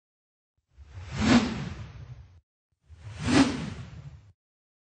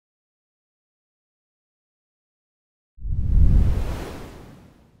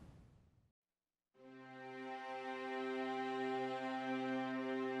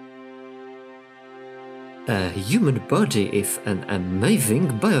A human body is an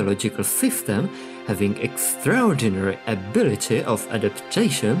amazing biological system having extraordinary ability of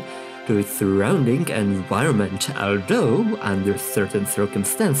adaptation to its surrounding environment, although, under certain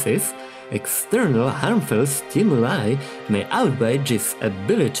circumstances, external harmful stimuli may outweigh this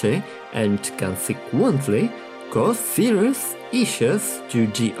ability and consequently cause serious issues to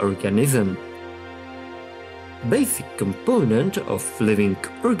the organism. Basic component of living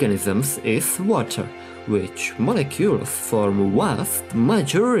organisms is water, which molecules form vast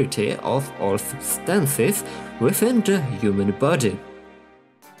majority of all substances within the human body.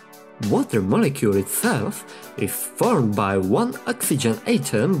 Water molecule itself is formed by one oxygen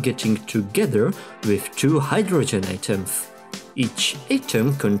atom getting together with two hydrogen atoms. Each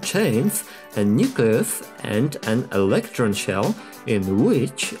atom contains a nucleus and an electron shell in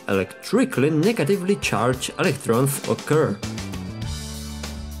which electrically negatively charged electrons occur.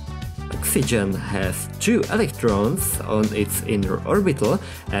 Oxygen has 2 electrons on its inner orbital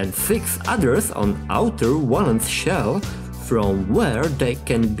and 6 others on outer valence shell, from where they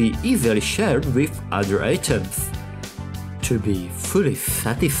can be easily shared with other atoms. To be fully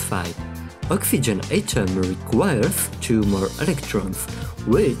satisfied, oxygen atom requires 2 more electrons,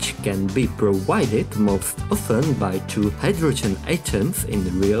 which can be provided most often by 2 hydrogen atoms in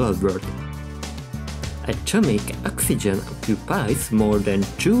the real world. Atomic oxygen occupies more than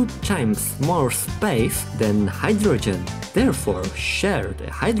 2 times more space than hydrogen. Therefore, shared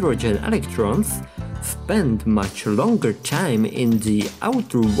hydrogen electrons spend much longer time in the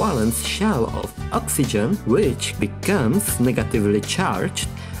outer valence shell of oxygen, which becomes negatively charged,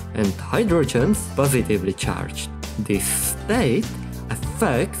 and hydrogen positively charged. This state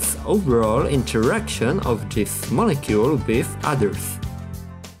affects overall interaction of this molecule with others.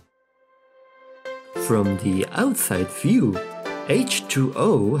 From the outside view,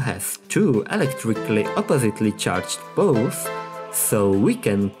 H2O has 2 electrically oppositely charged poles, so we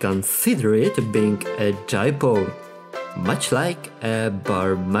can consider it being a dipole, much like a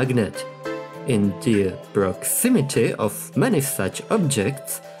bar magnet. In the proximity of many such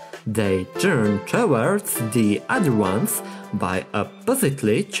objects, they turn towards the other ones by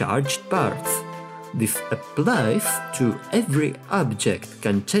oppositely charged parts. This applies to every object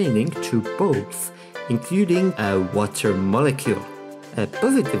containing 2 poles, including a water molecule. A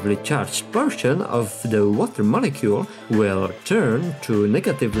positively charged portion of the water molecule will turn to a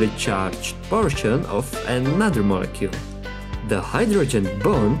negatively charged portion of another molecule. The hydrogen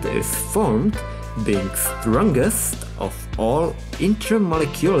bond is formed being strongest of all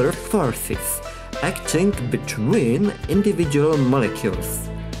intermolecular forces acting between individual molecules.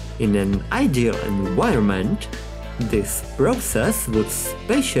 In an ideal environment, this process would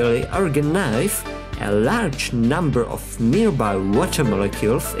spatially organize a large number of nearby water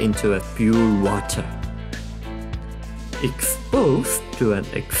molecules into a pure water. Exposed to an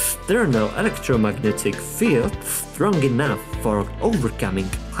external electromagnetic field strong enough for overcoming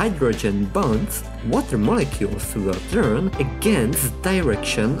hydrogen bonds, water molecules will turn against the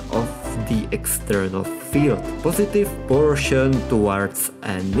direction of the external field, positive portion towards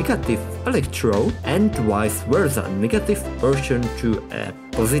a negative electrode and vice versa, negative portion to a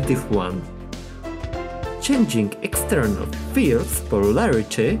positive one. Changing external field's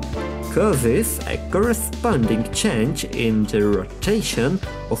polarity causes a corresponding change in the rotation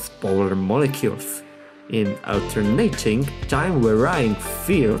of polar molecules. In alternating time-varying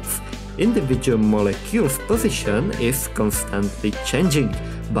fields, individual molecules' position is constantly changing,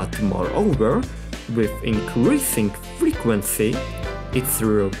 but moreover, with increasing frequency, its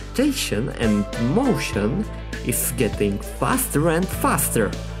rotation and motion is getting faster and faster.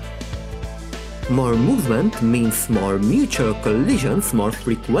 More movement means more mutual collisions more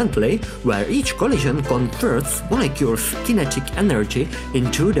frequently, where each collision converts molecules' kinetic energy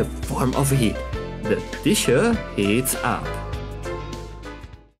into the form of heat. The tissue heats up.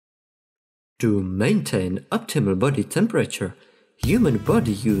 To maintain optimal body temperature, human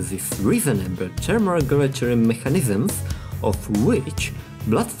body uses reasonable thermoregulatory mechanisms, of which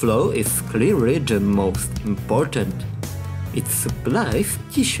blood flow is clearly the most important. It supplies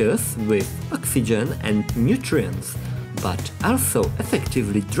tissues with oxygen and nutrients, but also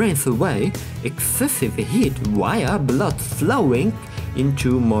effectively drains away excessive heat via blood flowing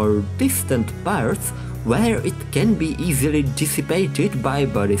into more distant parts where it can be easily dissipated by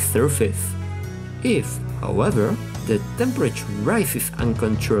body surface. If, however, the temperature rises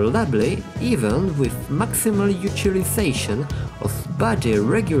uncontrollably even with maximal utilization of body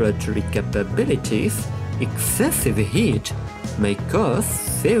regulatory capabilities, excessive heat may cause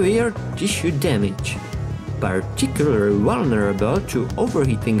severe tissue damage. Particularly vulnerable to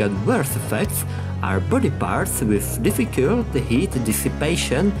overheating adverse effects are body parts with difficult heat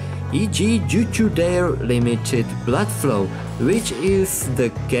dissipation, e.g. due to their limited blood flow, which is the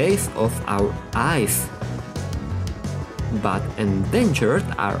case of our eyes. But endangered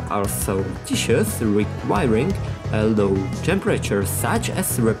are also tissues requiring a low temperature, such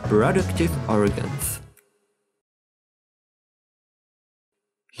as reproductive organs.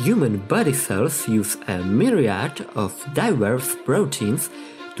 Human body cells use a myriad of diverse proteins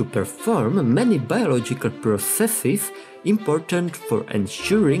to perform many biological processes important for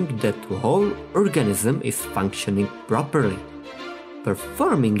ensuring that the whole organism is functioning properly.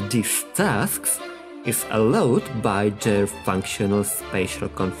 Performing these tasks is allowed by their functional spatial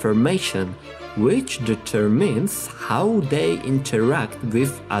conformation, which determines how they interact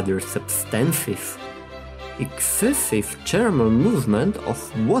with other substances. Excessive thermal movement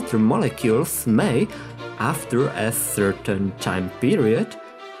of water molecules may, after a certain time period,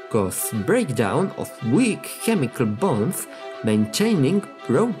 cause breakdown of weak chemical bonds, maintaining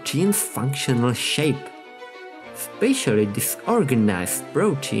protein's functional shape. Spatially disorganized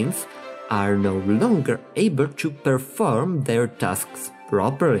proteins are no longer able to perform their tasks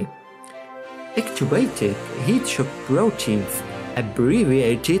properly. Activated heat shock proteins,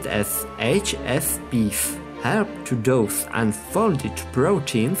 abbreviated as HSPs, help to those unfolded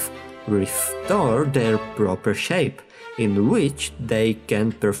proteins restore their proper shape, in which they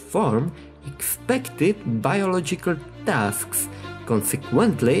can perform expected biological tasks,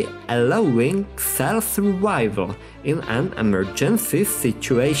 consequently allowing cell survival in an emergency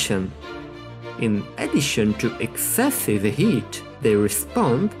situation. In addition to excessive heat, they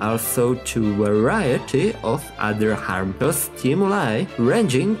respond also to a variety of other harmful stimuli,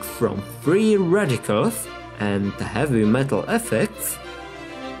 ranging from free radicals and heavy metal effects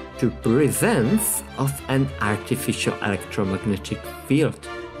to presence of an artificial electromagnetic field.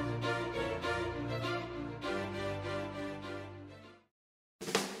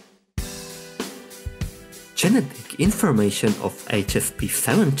 Genetic information of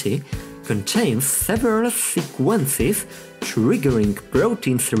HSP70 contains several sequences triggering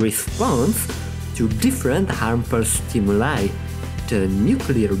proteins' response to different harmful stimuli. The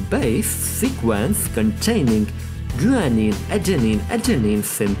nuclear base sequence containing guanine-adenine-adenine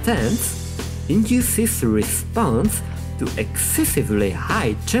synthase induces response to excessively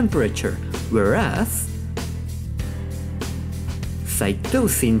high temperature, whereas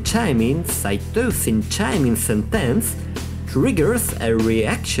cytosine-thymine synthase triggers a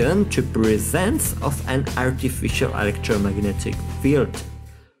reaction to presence of an artificial electromagnetic field.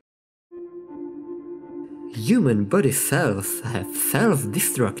 Human body cells have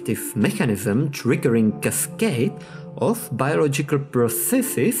self-destructive mechanism triggering cascade of biological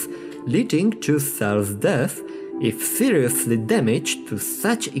processes leading to cell's death if seriously damaged to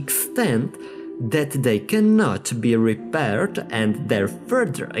such extent that they cannot be repaired, and their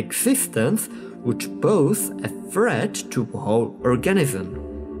further existence would pose a threat to the whole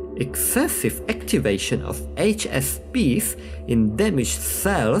organism. Excessive activation of HSPs in damaged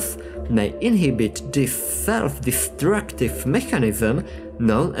cells may inhibit this self-destructive mechanism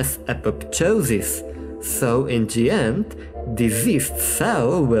known as apoptosis, so in the end, diseased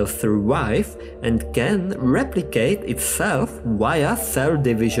cell will survive and can replicate itself via cell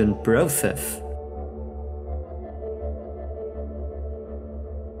division process.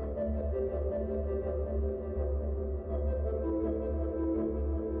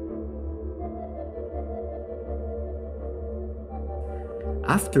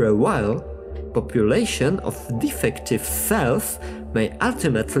 After a while, population of defective cells may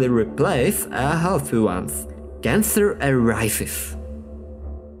ultimately replace healthy ones. Cancer arises.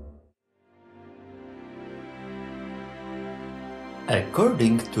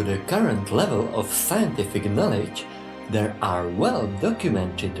 According to the current level of scientific knowledge, there are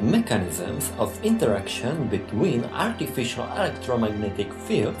well-documented mechanisms of interaction between artificial electromagnetic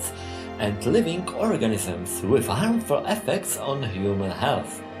fields and living organisms with harmful effects on human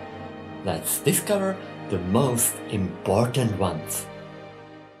health. Let's discover the most important ones.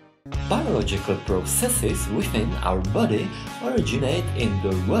 Biological processes within our body originate in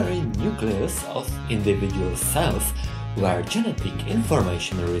the very nucleus of individual cells, where genetic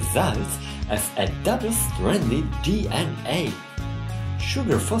information resides as a double-stranded DNA.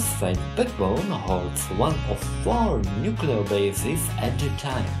 Sugar phosphate backbone holds one of 4 nucleobases at a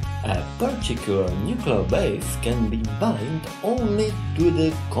time. A particular nucleobase can be bound only to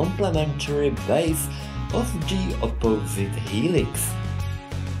the complementary base of the opposite helix.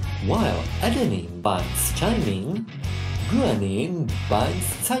 While adenine binds thymine, guanine binds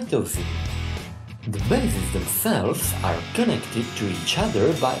cytosine. The bases themselves are connected to each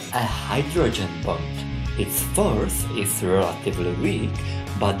other by a hydrogen bond. Its force is relatively weak,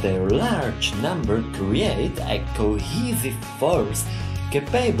 but their large number create a cohesive force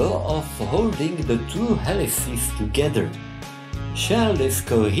capable of holding the two helices together. Shall this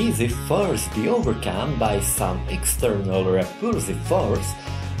cohesive force be overcome by some external repulsive force,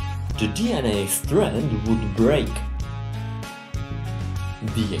 the DNA strand would break.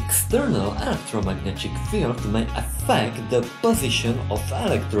 The external electromagnetic field may affect the position of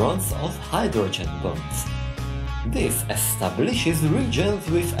electrons of hydrogen bonds. This establishes regions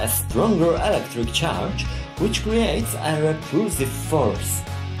with a stronger electric charge, which creates a repulsive force.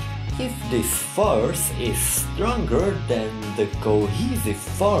 If this force is stronger than the cohesive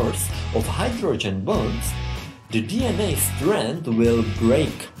force of hydrogen bonds, the DNA strand will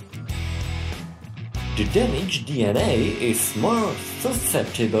break. The damaged DNA is more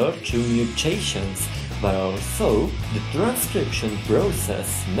susceptible to mutations, but also the transcription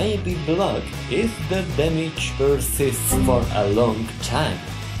process may be blocked if the damage persists for a long time.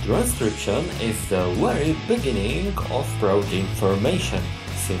 Transcription is the very beginning of protein formation,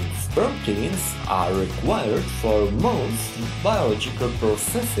 since proteins are required for most biological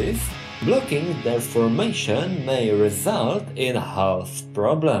processes. Blocking their formation may result in health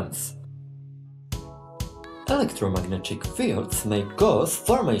problems. Electromagnetic fields may cause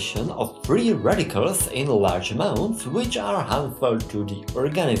formation of free radicals in large amounts, which are harmful to the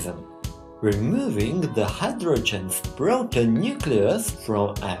organism. Removing the hydrogen's proton nucleus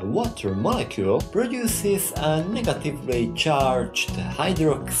from a water molecule produces a negatively charged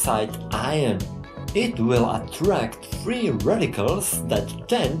hydroxide ion. It will attract free radicals that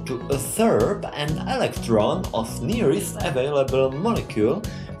tend to absorb an electron of nearest available molecule,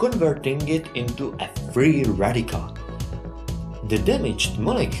 converting it into a free radical. The damaged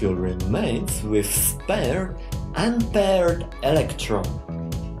molecule remains with spare, unpaired electron.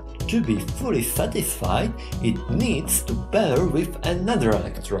 To be fully satisfied, it needs to pair with another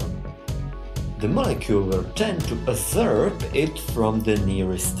electron. The molecule will tend to absorb it from the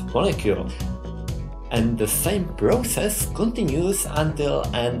nearest molecule, and the same process continues until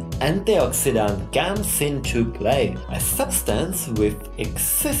an antioxidant comes into play, a substance with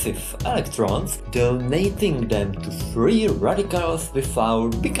excessive electrons, donating them to free radicals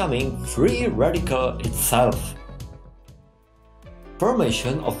without becoming free radical itself.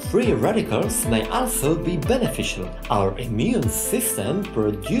 Formation of free radicals may also be beneficial. Our immune system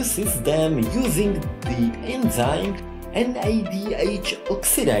produces them using the enzyme NADH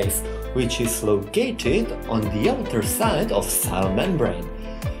oxidase, which is located on the outer side of cell membrane.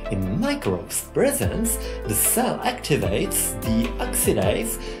 In microbes' presence, the cell activates the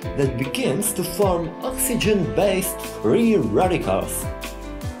oxidase that begins to form oxygen-based free radicals.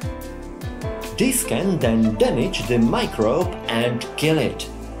 This can then damage the microbe and kill it.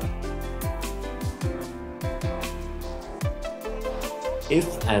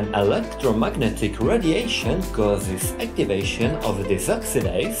 If an electromagnetic radiation causes activation of this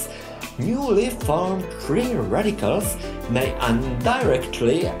oxidase, newly formed free radicals may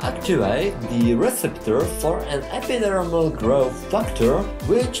indirectly activate the receptor for an epidermal growth factor,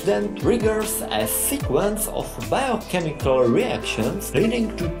 which then triggers a sequence of biochemical reactions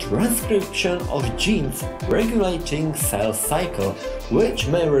leading to transcription of genes regulating cell cycle, which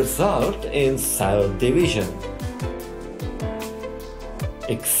may result in cell division.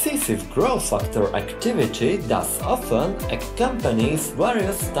 Excessive growth factor activity thus often accompanies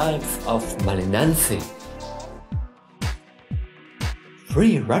various types of malignancy.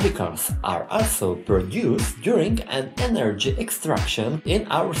 Free radicals are also produced during an energy extraction in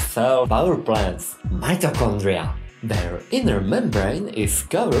our cell power plants, mitochondria. Their inner membrane is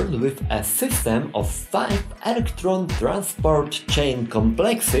covered with a system of 5 electron transport chain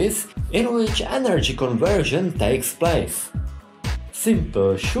complexes in which energy conversion takes place.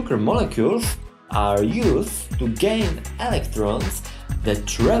 Simple sugar molecules are used to gain electrons that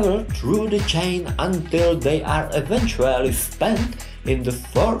travel through the chain until they are eventually spent in the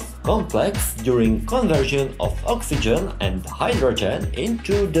 4th complex during conversion of oxygen and hydrogen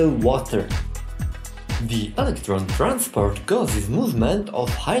into the water. The electron transport causes movement of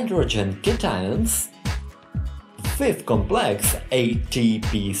hydrogen cations. The 5th complex,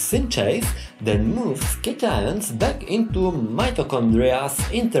 ATP synthase, then moves cations back into mitochondria's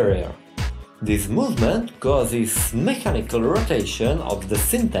interior. This movement causes mechanical rotation of the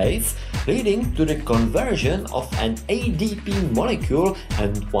synthase, leading to the conversion of an ADP molecule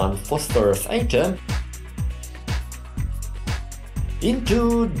and 1 phosphorus atom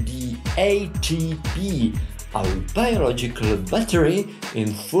into the ATP, our biological battery in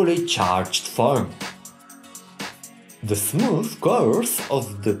fully charged form. The smooth course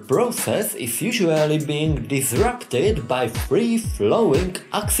of the process is usually being disrupted by free-flowing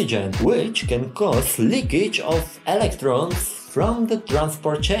oxygen, which can cause leakage of electrons from the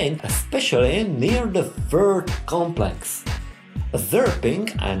transport chain, especially near the third complex. Usurping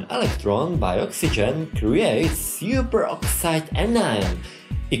an electron by oxygen creates superoxide anion,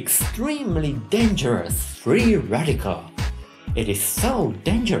 extremely dangerous free radical. It is so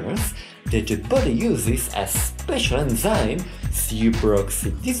dangerous that the body uses a special enzyme,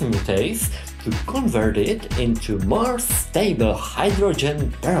 superoxide dismutase, to convert it into more stable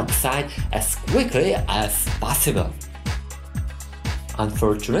hydrogen peroxide as quickly as possible.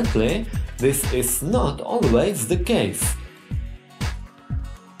 Unfortunately, this is not always the case.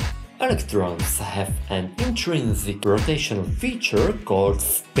 Electrons have an intrinsic rotational feature called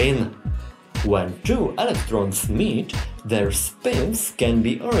spin. When two electrons meet, their spins can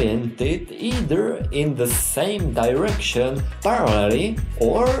be oriented either in the same direction parallelly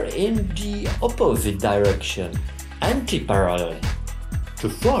or in the opposite direction antiparallelly. To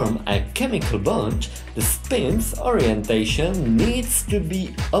form a chemical bond, the spin's orientation needs to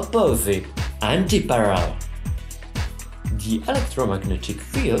be opposite, antiparallel. The electromagnetic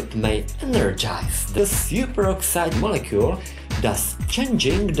field may energize the superoxide molecule, thus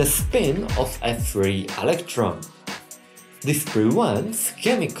changing the spin of a free electron. This prevents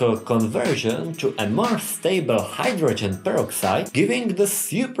chemical conversion to a more stable hydrogen peroxide, giving the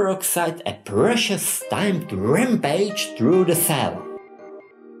superoxide a precious time to rampage through the cell.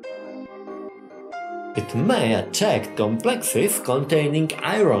 It may attack complexes containing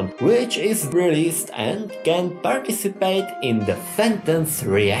iron, which is released and can participate in the Fenton's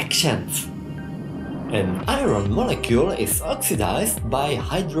reactions. An iron molecule is oxidized by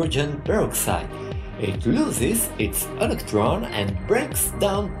hydrogen peroxide. It loses its electron and breaks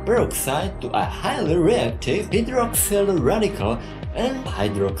down peroxide to a highly reactive hydroxyl radical and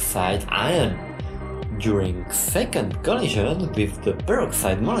hydroxide ion. During second collision with the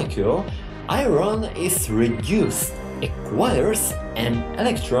peroxide molecule, iron is reduced, acquires an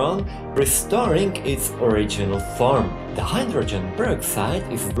electron, restoring its original form. The hydrogen peroxide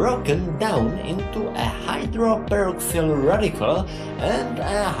is broken down into a hydroperoxyl radical and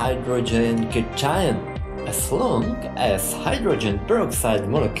a hydrogen cation. As long as hydrogen peroxide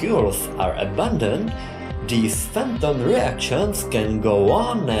molecules are abundant, these Fenton reactions can go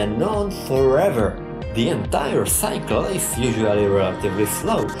on and on forever. The entire cycle is usually relatively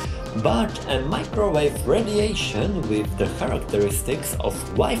slow, but a microwave radiation with the characteristics of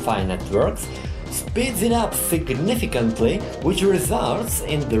Wi-Fi networks speeds it up significantly, which results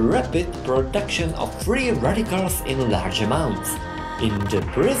in the rapid production of free radicals in large amounts. In the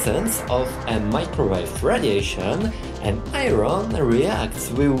presence of a microwave radiation, an iron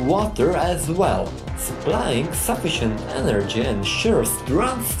reacts with water as well. Supplying sufficient energy ensures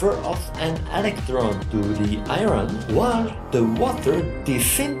transfer of an electron to the iron, while the water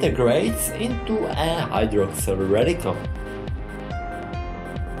disintegrates into a hydroxyl radical.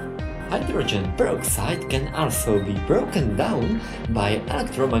 Hydrogen peroxide can also be broken down by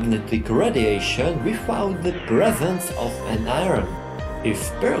electromagnetic radiation without the presence of an iron.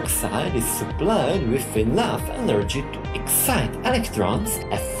 If peroxide is supplied with enough energy to excite electrons,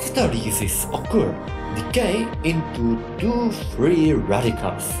 a photolysis occurs, decay into two free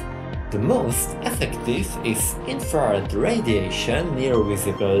radicals. The most effective is infrared radiation near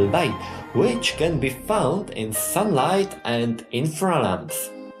visible light, which can be found in sunlight and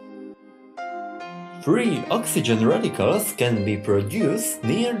infralamps. Free oxygen radicals can be produced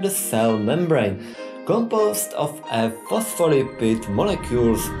near the cell membrane, composed of a phospholipid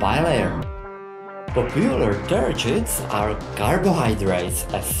molecules bilayer. Popular targets are carbohydrates,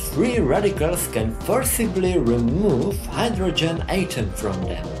 as free radicals can forcibly remove hydrogen atom from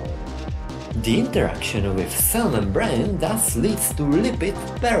them. The interaction with cell membrane thus leads to lipid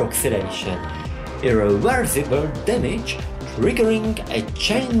peroxidation, irreversible damage triggering a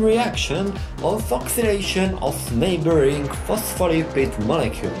chain reaction of oxidation of neighboring phospholipid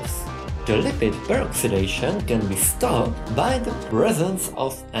molecules. The lipid peroxidation can be stopped by the presence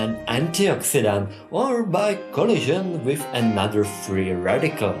of an antioxidant or by collision with another free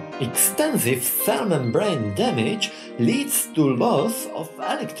radical. Extensive cell membrane damage leads to loss of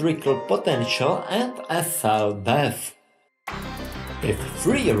electrical potential and a cell death. If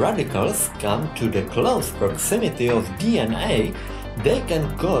free radicals come to the close proximity of DNA, they can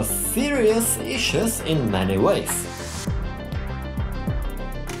cause serious issues in many ways.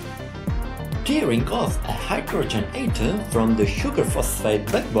 tearing off a hydrogen atom from the sugar phosphate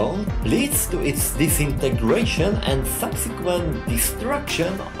backbone leads to its disintegration and subsequent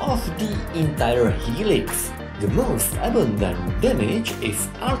destruction of the entire helix. The most abundant damage is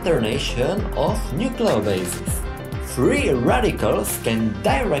alternation of nucleobases. Free radicals can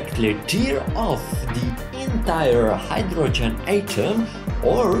directly tear off the entire hydrogen atom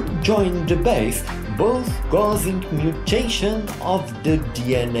or join the base, both causing mutation of the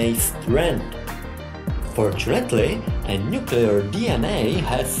DNA strand. Fortunately, a nuclear DNA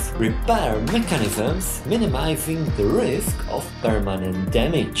has repair mechanisms minimizing the risk of permanent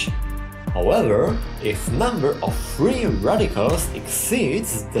damage. However, if number of free radicals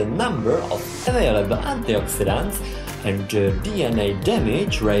exceeds the number of available antioxidants and the DNA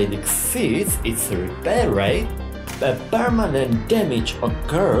damage rate exceeds its repair rate, a permanent damage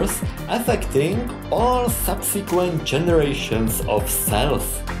occurs, affecting all subsequent generations of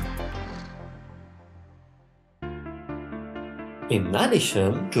cells. In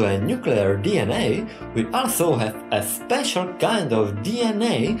addition to a nuclear DNA, we also have a special kind of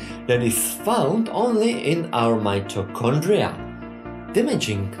DNA that is found only in our mitochondria.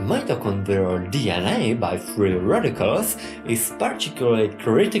 Damaging mitochondrial DNA by free radicals is particularly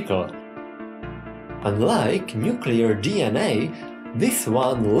critical. Unlike nuclear DNA, this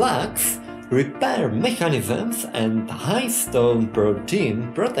one lacks repair mechanisms and histone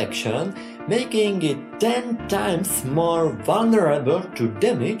protein protection, making it 10 times more vulnerable to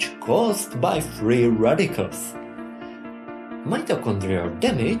damage caused by free radicals. Mitochondrial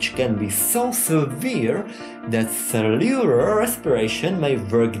damage can be so severe that cellular respiration may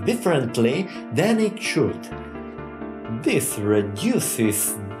work differently than it should. This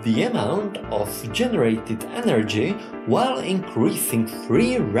reduces the amount of generated energy while increasing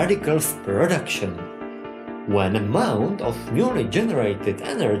free radicals production. When amount of newly generated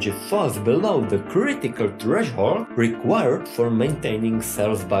energy falls below the critical threshold required for maintaining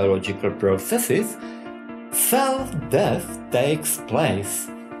cells' biological processes, cell death takes place.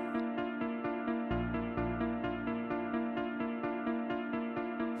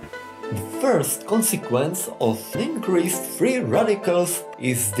 The first consequence of increased free radicals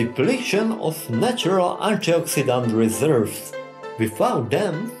is depletion of natural antioxidant reserves. Without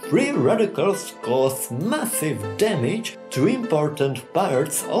them, free radicals cause massive damage to important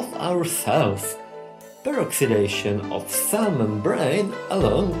parts of our cells. Peroxidation of cell membrane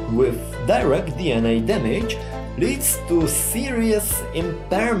along with direct DNA damage leads to serious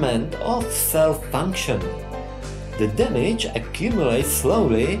impairment of cell function. The damage accumulates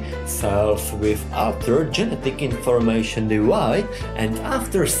slowly, cells with altered genetic information divide, and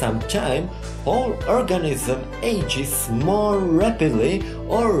after some time, whole organism ages more rapidly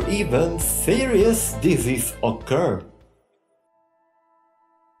or even serious disease occur.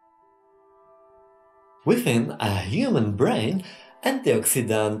 Within a human brain,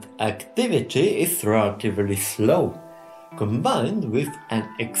 antioxidant activity is relatively slow. Combined with an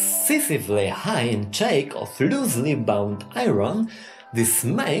excessively high intake of loosely bound iron, this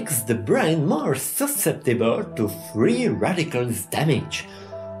makes the brain more susceptible to free radicals damage.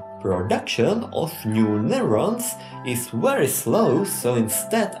 Production of new neurons is very slow, so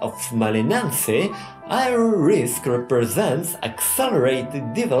instead of malignancy, iron risk represents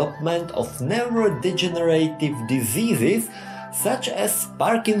accelerated development of neurodegenerative diseases such as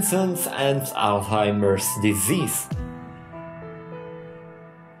Parkinson's and Alzheimer's disease.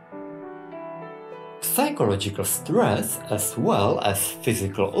 Psychological stress, as well as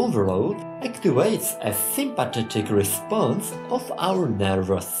physical overload, activates a sympathetic response of our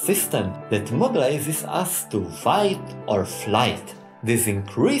nervous system that mobilizes us to fight or flight. This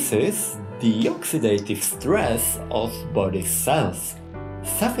increases the oxidative stress of body cells.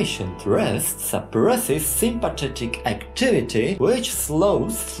 Sufficient rest suppresses sympathetic activity, which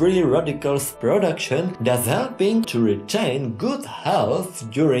slows free radicals production, thus helping to retain good health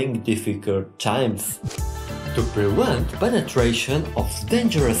during difficult times. To prevent penetration of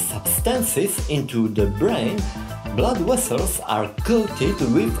dangerous substances into the brain, blood vessels are coated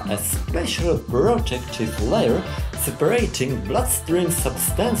with a special protective layer separating bloodstream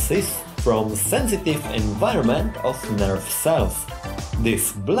substances from sensitive environment of nerve cells.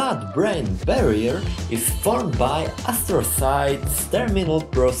 This blood-brain barrier is formed by astrocytes' terminal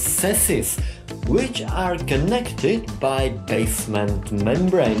processes, which are connected by basement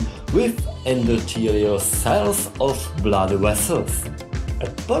membrane with endothelial cells of blood vessels. A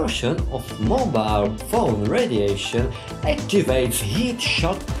portion of mobile phone radiation activates heat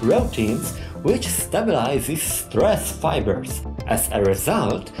shock proteins, which stabilizes stress fibers. As a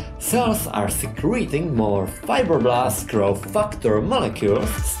result, Cells are secreting more fibroblast growth factor molecules,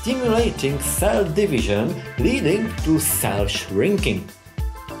 stimulating cell division, leading to cell shrinking.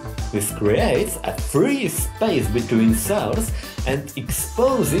 This creates a free space between cells and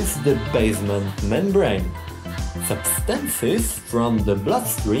exposes the basement membrane. Substances from the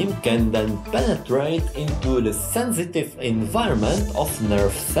bloodstream can then penetrate into the sensitive environment of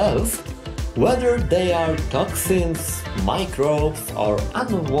nerve cells, whether they are toxins, microbes or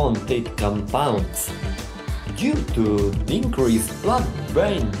unwanted compounds. Due to increased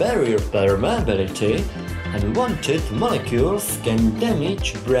blood-brain barrier permeability, unwanted molecules can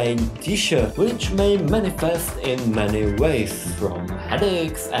damage brain tissue, which may manifest in many ways, from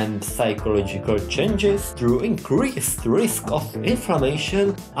headaches and psychological changes through increased risk of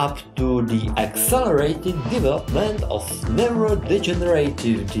inflammation up to the accelerated development of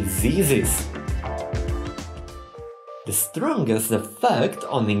neurodegenerative diseases. The strongest effect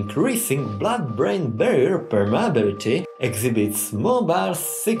on increasing blood-brain barrier permeability exhibits mobile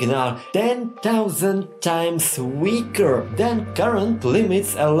signal 10,000 times weaker than current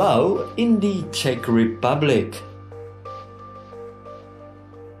limits allow in the Czech Republic.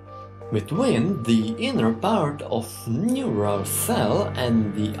 Between the inner part of neural cell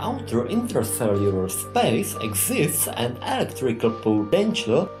and the outer intracellular space exists an electrical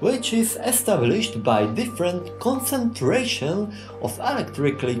potential which is established by different concentration of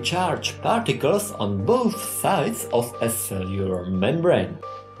electrically charged particles on both sides of a cellular membrane.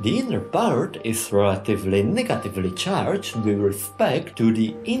 The inner part is relatively negatively charged with respect to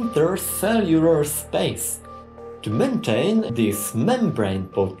the intercellular space. To maintain this membrane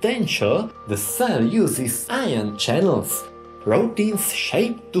potential, the cell uses ion channels, proteins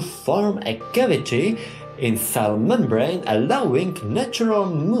shaped to form a cavity in cell membrane, allowing natural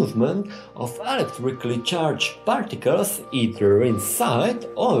movement of electrically charged particles either inside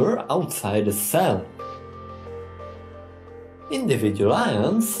or outside the cell. Individual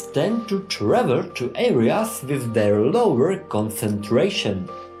ions tend to travel to areas with their lower concentration.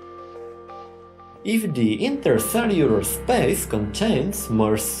 If the intercellular space contains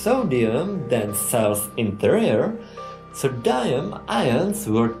more sodium than cell's interior, sodium ions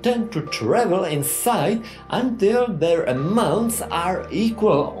will tend to travel inside until their amounts are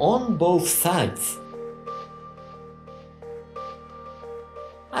equal on both sides.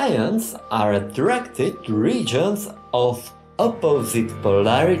 Ions are attracted to regions of opposite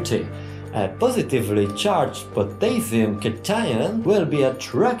polarity. A positively charged potassium cation will be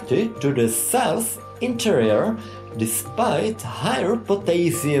attracted to the cell's interior despite higher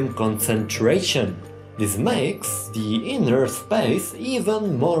potassium concentration. This makes the inner space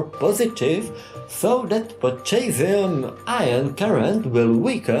even more positive, so that potassium ion current will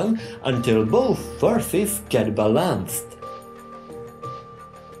weaken until both forces get balanced.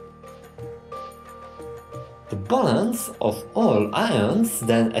 The balance of all ions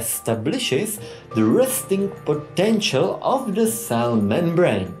then establishes the resting potential of the cell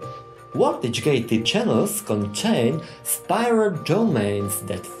membrane. Voltage-gated channels contain spiral domains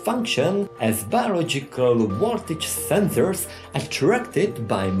that function as biological voltage sensors attracted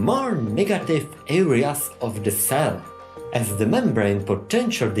by more negative areas of the cell. As the membrane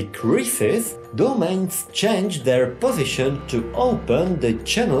potential decreases, domains change their position to open the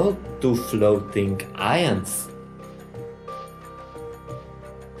channel to floating ions.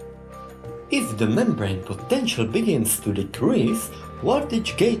 If the membrane potential begins to decrease,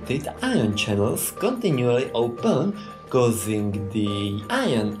 voltage-gated ion channels continually open, causing the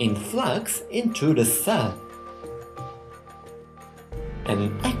ion influx into the cell.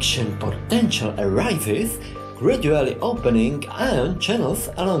 An action potential arises, gradually opening ion channels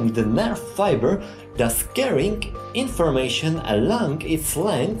along the nerve fiber, thus carrying information along its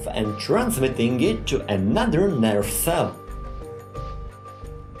length and transmitting it to another nerve cell.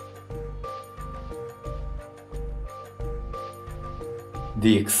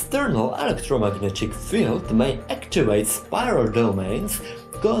 The external electromagnetic field may activate spiral domains,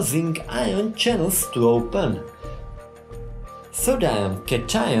 causing ion channels to open. Sodium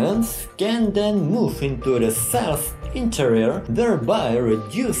cations can then move into the cell's interior, thereby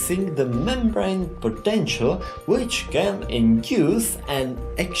reducing the membrane potential, which can induce an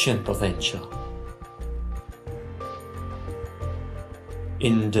action potential.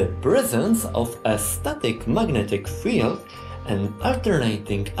 In the presence of a static magnetic field, an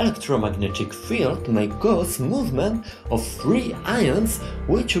alternating electromagnetic field may cause movement of free ions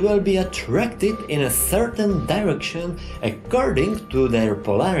which will be attracted in a certain direction according to their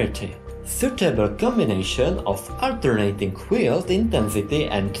polarity. Suitable combination of alternating field intensity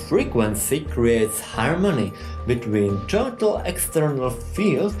and frequency creates harmony between total external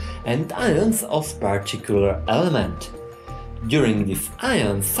field and ions of particular element. During this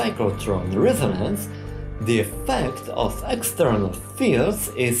ion cyclotron resonance, the effect of external fields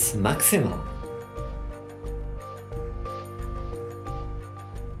is maximal.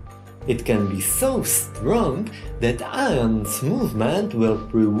 It can be so strong that ions movement will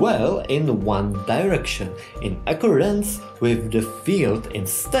prevail in one direction in accordance with the field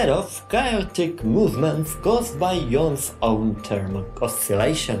instead of chaotic movements caused by ion's own thermal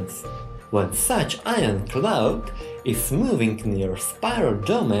oscillations. When such ion cloud is moving near spiral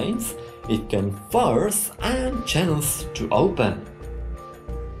domains, it can force ion channels to open.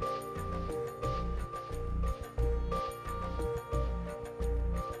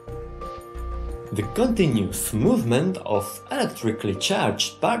 The continuous movement of electrically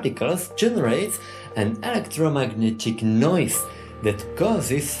charged particles generates an electromagnetic noise that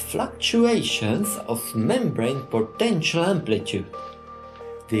causes fluctuations of membrane potential amplitude.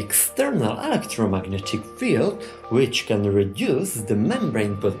 The external electromagnetic field, which can reduce the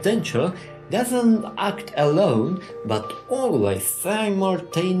membrane potential, doesn't act alone but always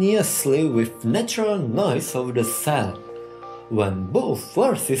simultaneously with natural noise of the cell. When both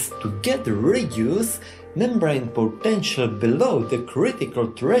forces together reduce membrane potential below the critical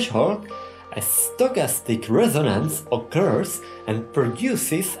threshold, a stochastic resonance occurs and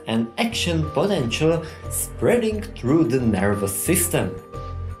produces an action potential spreading through the nervous system.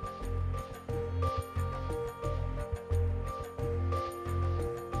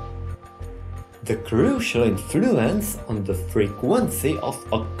 The crucial influence on the frequency of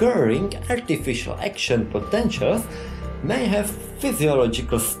occurring artificial action potentials may have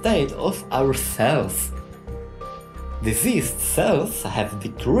physiological state of our cells. Diseased cells have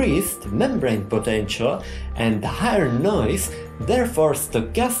decreased membrane potential and higher noise, therefore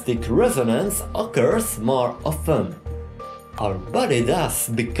stochastic resonance occurs more often. Our body thus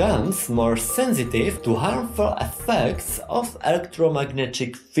becomes more sensitive to harmful effects of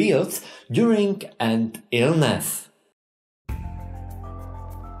electromagnetic fields during an illness.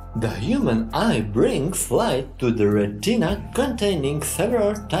 The human eye brings light to the retina containing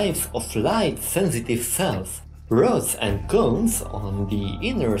several types of light-sensitive cells. Rods and cones on the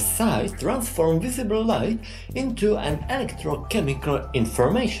inner side transform visible light into an electrochemical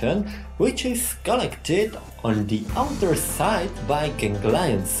information which is collected on the outer side by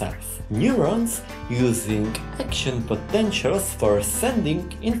ganglion cells. Neurons using action potentials for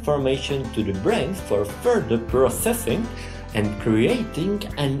sending information to the brain for further processing and creating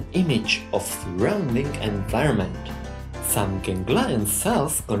an image of surrounding environment. Some ganglion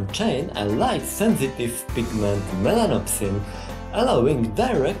cells contain a light-sensitive pigment melanopsin, allowing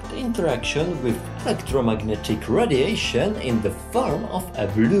direct interaction with electromagnetic radiation in the form of a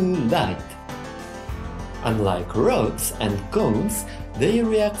blue light. Unlike rods and cones, they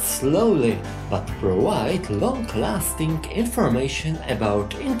react slowly but provide long-lasting information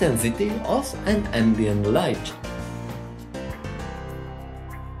about intensity of an ambient light.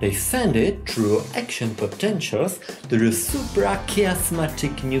 They send it through action potentials to the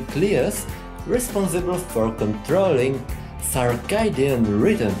suprachiasmatic nucleus, responsible for controlling circadian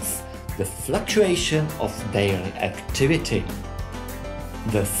rhythms, the fluctuation of daily activity.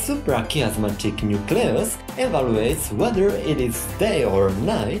 The suprachiasmatic nucleus evaluates whether it is day or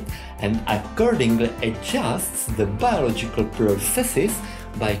night and accordingly adjusts the biological processes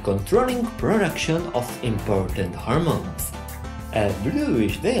by controlling production of important hormones. A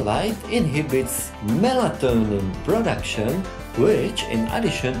bluish daylight inhibits melatonin production, which, in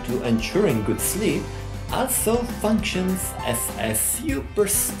addition to ensuring good sleep, also functions as a super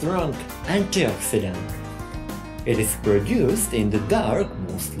strong antioxidant. It is produced in the dark,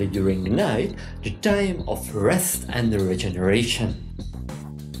 mostly during night, the time of rest and regeneration.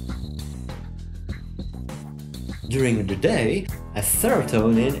 During the day, a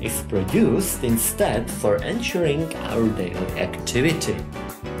serotonin is produced instead for ensuring our daily activity.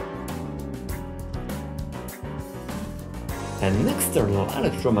 An external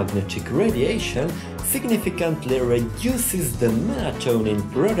electromagnetic radiation significantly reduces the melatonin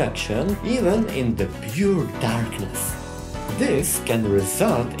production even in the pure darkness. This can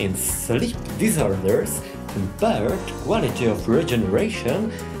result in sleep disorders, impaired quality of regeneration,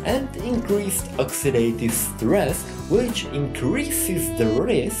 and increased oxidative stress, which increases the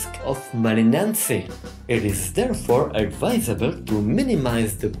risk of malignancy. It is therefore advisable to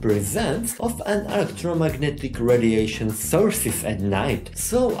minimize the presence of an electromagnetic radiation sources at night,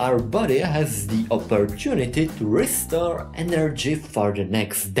 so our body has the opportunity to restore energy for the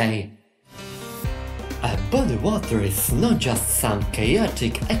next day. A body water is not just some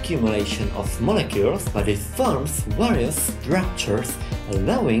chaotic accumulation of molecules, but it forms various structures,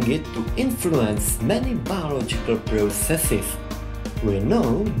 allowing it to influence many biological processes. We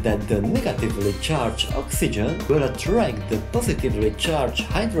know that the negatively charged oxygen will attract the positively charged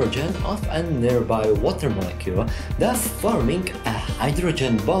hydrogen of a nearby water molecule, thus forming a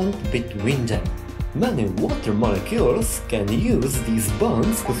hydrogen bond between them. Many water molecules can use these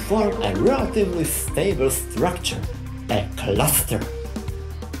bonds to form a relatively stable structure, a cluster.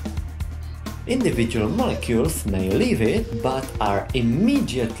 Individual molecules may leave it, but are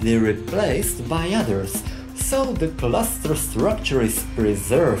immediately replaced by others, so the cluster structure is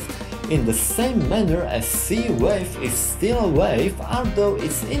preserved, in the same manner as sea wave is still a wave, although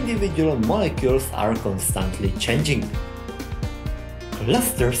its individual molecules are constantly changing.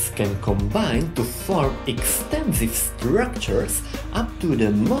 Clusters can combine to form extensive structures up to the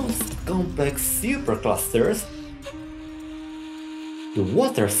most complex superclusters. The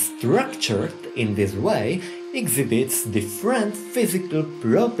water structured in this way exhibits different physical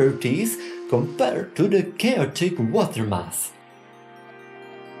properties compared to the chaotic water mass.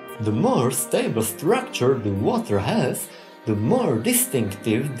 The more stable structure the water has, the more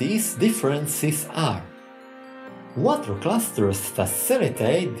distinctive these differences are. Water clusters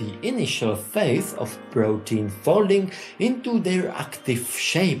facilitate the initial phase of protein folding into their active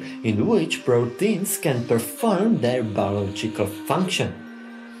shape, in which proteins can perform their biological function.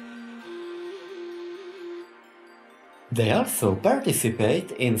 They also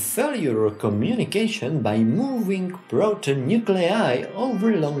participate in cellular communication by moving protein nuclei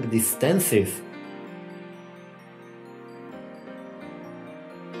over long distances.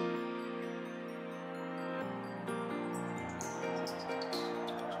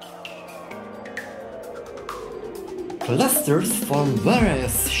 Clusters form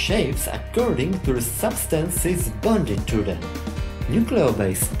various shapes according to the substances bonded to them.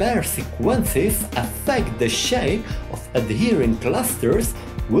 Nucleobase pair sequences affect the shape of adhering clusters,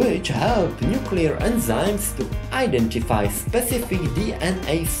 which help nuclear enzymes to identify specific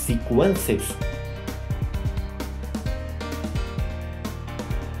DNA sequences.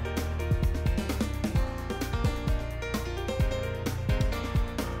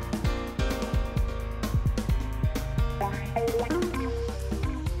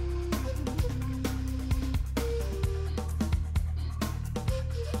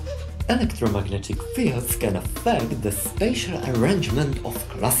 Electromagnetic fields can affect the spatial arrangement of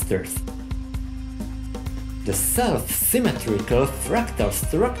clusters. The self-symmetrical fractal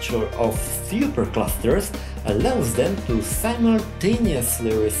structure of superclusters allows them to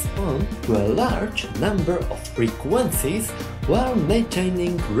simultaneously respond to a large number of frequencies while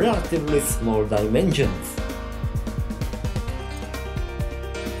maintaining relatively small dimensions.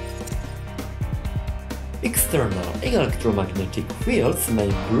 External electromagnetic fields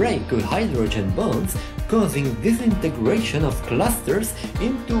may break hydrogen bonds, causing disintegration of clusters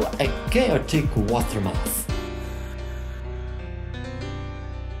into a chaotic water mass.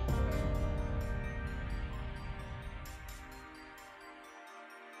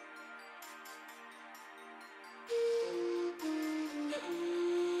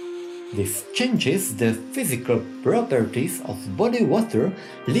 This changes the physical properties of body water,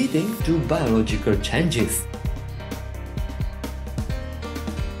 leading to biological changes.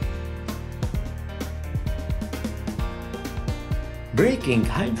 Breaking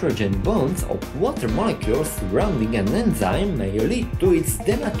hydrogen bonds of water molecules surrounding an enzyme may lead to its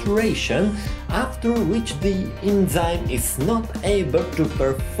denaturation, after which the enzyme is not able to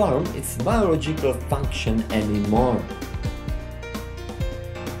perform its biological function anymore.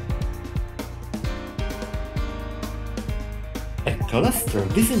 Cluster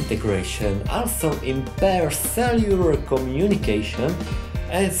disintegration also impairs cellular communication,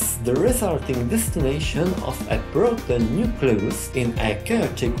 as the resulting destination of a protein nucleus in a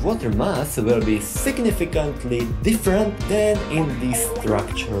chaotic water mass will be significantly different than in the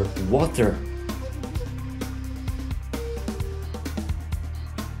structured water.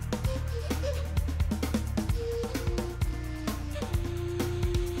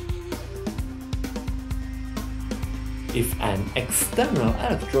 If an external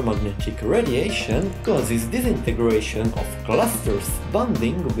electromagnetic radiation causes disintegration of clusters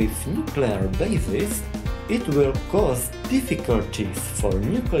bonding with nuclear bases, it will cause difficulties for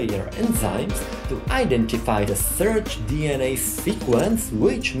nuclear enzymes to identify the search DNA sequence,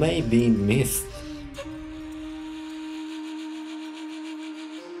 which may be missed.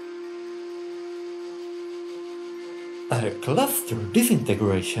 A cluster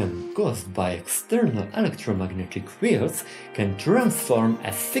disintegration caused by external electromagnetic fields can transform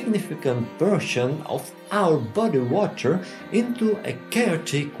a significant portion of our body water into a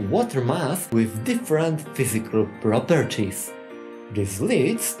chaotic water mass with different physical properties. This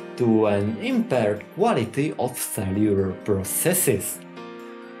leads to an impaired quality of cellular processes.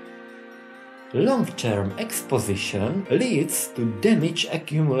 Long-term exposition leads to damage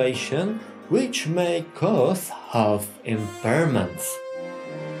accumulation, which may cause health impairments.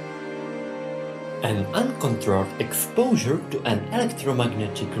 An uncontrolled exposure to an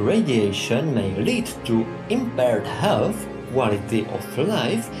electromagnetic radiation may lead to impaired health, quality of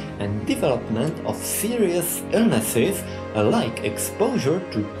life, and development of serious illnesses, like exposure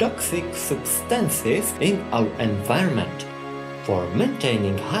to toxic substances in our environment. For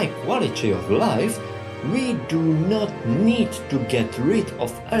maintaining high quality of life, we do not need to get rid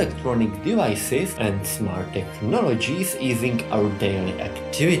of electronic devices and smart technologies using our daily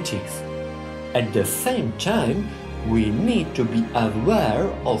activities. At the same time, we need to be aware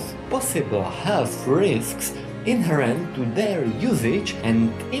of possible health risks inherent to their usage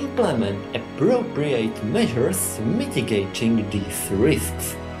and implement appropriate measures mitigating these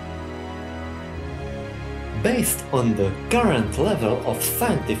risks. Based on the current level of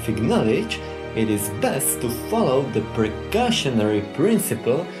scientific knowledge, it is best to follow the precautionary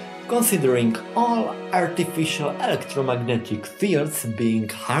principle, considering all artificial electromagnetic fields being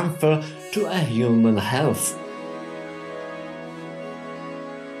harmful to a human health.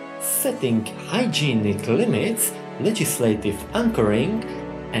 Setting hygienic limits, legislative anchoring,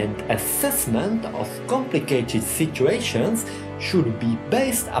 and assessment of complicated situations should be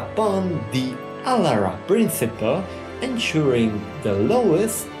based upon the ALARA principle, ensuring the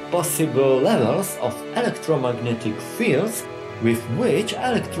lowest possible levels of electromagnetic fields with which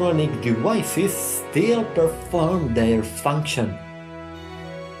electronic devices still perform their function.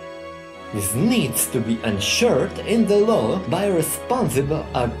 This needs to be ensured in the law by responsible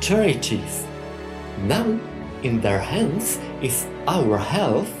authorities. Now, in their hands is our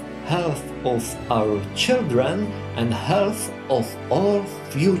health, health of our children, and health of all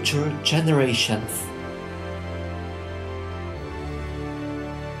future generations.